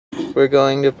We're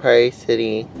going to Party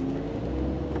City.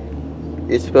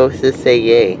 You're supposed to say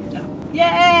yay.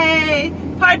 Yay!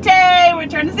 Party! We're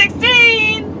turning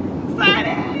 16!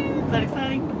 Excited! Is that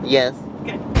exciting? Yes.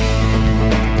 Good.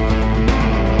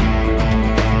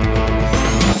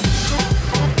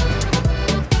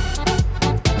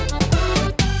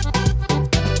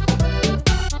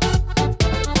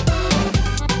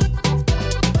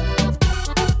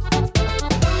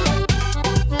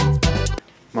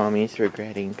 Mommy's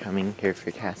regretting coming here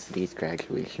for Cassidy's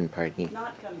graduation party.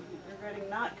 Regretting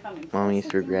not coming.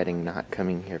 Mommy's regretting not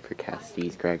coming here for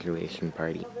Cassidy's graduation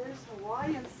party. Well, there's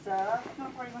Hawaiian stuff. What kind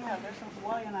of party we have? There's some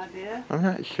Hawaiian idea. I'm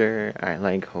not sure I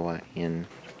like Hawaiian.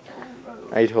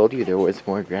 I told you there was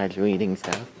more graduating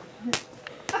stuff.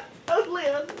 Totally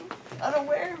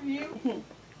unaware of you.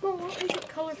 Well, what is it?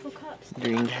 Colorful cups.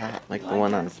 Drink hat, like the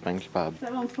one on SpongeBob. Is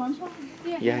that on SpongeBob?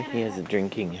 Yeah, he has a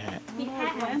drinking hat. He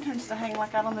had lanterns to hang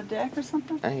like out on the deck or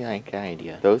something. I like the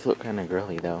idea. Those look kind of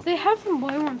girly though. They have some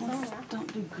boy ones somewhere.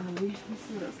 Don't do girly. Let's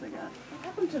see what else they got. What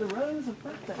happened to the rose of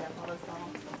birthday I thought I saw?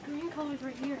 Green color's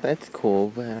right here. That's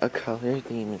cool, but a color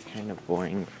theme is kind of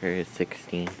boring for a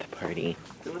 16th party.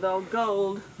 With all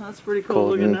gold. That's pretty cool.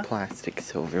 Gold looking and plastic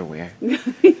silverware. Oh,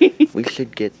 We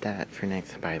should get that for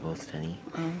next Bible study.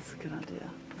 that's a good idea.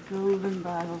 Golden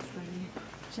Bible study.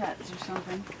 Chats or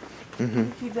something.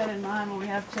 Mm-hmm. Keep that in mind when we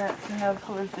have chats to have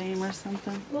color theme or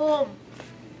something. Mom.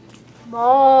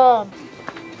 Mom.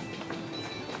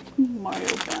 Mario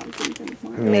bouncing things.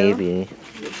 Mario. Maybe.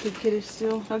 Is it too kiddish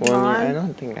still? Well, I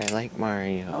don't think I like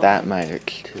Mario that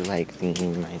much to like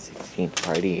theme my 16th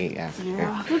party after.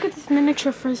 Yeah. Look at this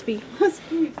miniature frisbee. That's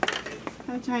cute.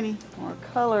 Kind of tiny. More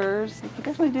colors. You could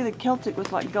definitely do the Celtic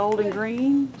with like gold and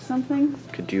green or something.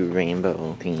 Could do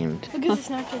rainbow themed. Look at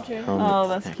the Snapchat too. Oh,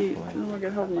 that's snack cute. boy. Oh, look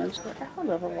at how much. I heard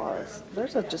of it was.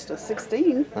 There's just a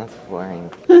 16. That's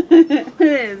boring. It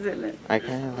is, isn't it? I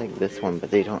kind of like this one, but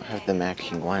they don't have the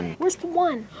matching one. Where's the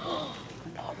one? Oh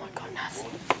my goodness.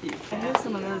 I have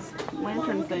some of those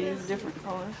lantern things, different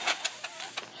colors.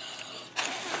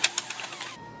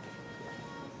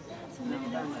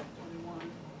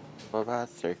 What about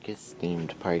a circus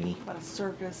themed party? What about a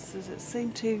circus? Does it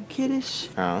seem too kiddish?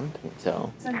 I don't think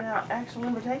so. Send out actual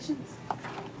invitations.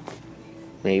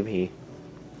 Maybe.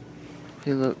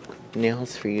 Hey, look,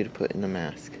 nails for you to put in a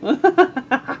mask. That's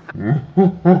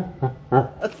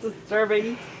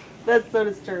disturbing. That's so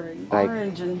disturbing.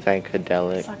 Orange and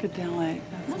Psychedelic. psychedelic.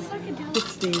 What's psychedelic?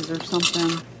 60s or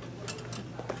something.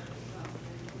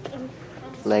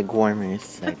 Leg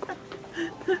warmers. Like,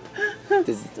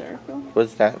 Hysterical.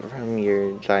 was that from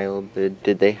your childhood?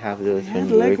 Did they have those They when had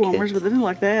you were leg warmers, kids? but they didn't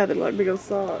like that. They like big old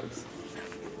socks.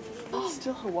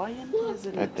 Still Hawaiian? Is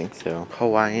it? I think so.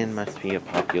 Hawaiian must be a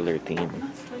popular theme.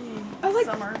 Must be I like-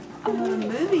 summer.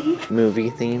 Movie.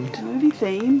 Movie themed? Movie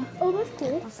theme. Oh, that's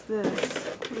cool. What's this?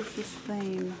 What is this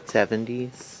theme?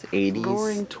 70s? 80s?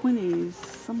 Roaring 20s.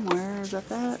 Somewhere. Is that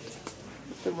that? It's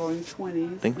the Roaring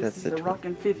 20s. I think This that's is the the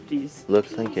Rockin' 50s.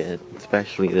 Looks like it,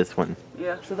 especially this one.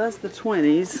 Yeah. So that's the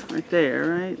 20s right there,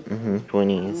 right?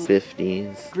 20s,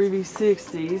 50s. Groovy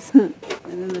 60s. And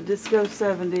then the disco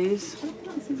 70s.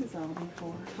 What's this album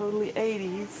for? Totally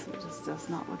 80s. It just does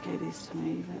not look 80s to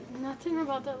me. But Nothing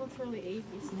about that looks really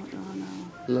 80s. what do I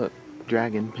know? Look,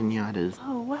 dragon pinatas.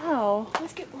 Oh, wow.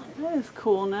 Let's get one. That is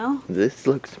cool now. This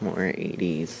looks more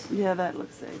 80s. Yeah, that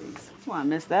looks 80s. That's why I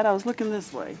missed that. I was looking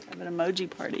this way. Have an emoji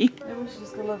party. Maybe we should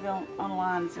just go look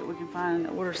online and see what we can find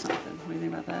and order something. What do you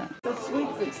think about that? It says sweet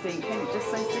 16. Can it just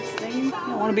say 16? You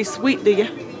don't want to be sweet, do you?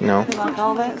 No? Like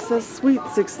all that says sweet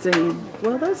 16.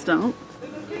 Well, those don't.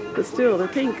 But still, they're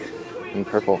pink. And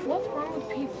purple. What's wrong with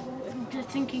people? They're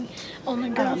thinking, oh my I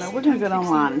god. don't know. We're going to go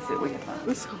online and see what we can find.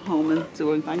 Let's go home and see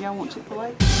what we can find. Y'all want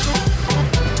Chick-fil-A?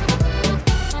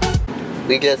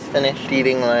 We just finished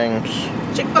eating lunch.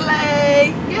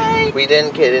 Chick-fil-A! Yay! We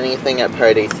didn't get anything at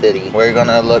Party City. We're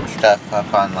gonna look stuff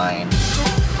up online.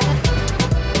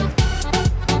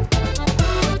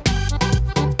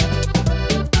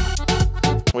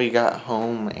 We got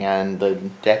home and the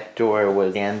deck door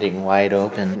was standing wide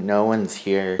open. No one's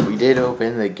here. We did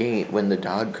open the gate when the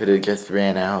dog could have just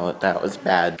ran out. That was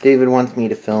bad. David wants me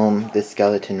to film this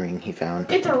skeleton ring he found.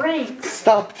 It's a ring.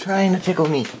 Stop trying to tickle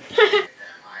me.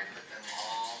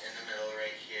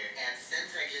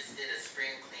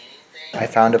 I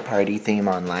found a party theme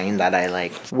online that I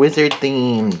like. Wizard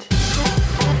themed.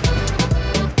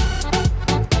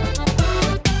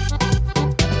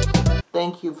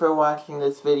 Thank you for watching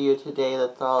this video today.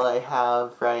 That's all I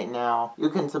have right now. You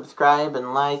can subscribe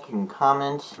and like and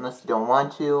comment unless you don't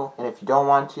want to. And if you don't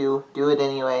want to, do it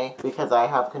anyway because I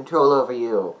have control over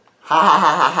you. Ha ha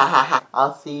ha ha ha ha ha.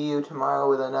 I'll see you tomorrow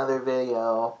with another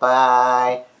video.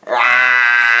 Bye.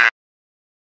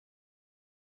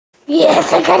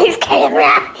 Yes, I got his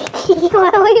camera.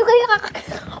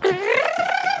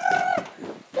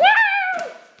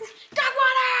 Dog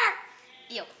water.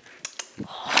 Ew.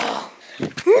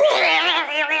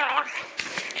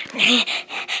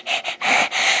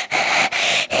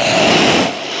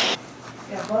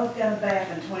 Yeah, both got a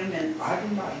bath in 20 minutes. I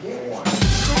did not get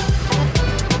one.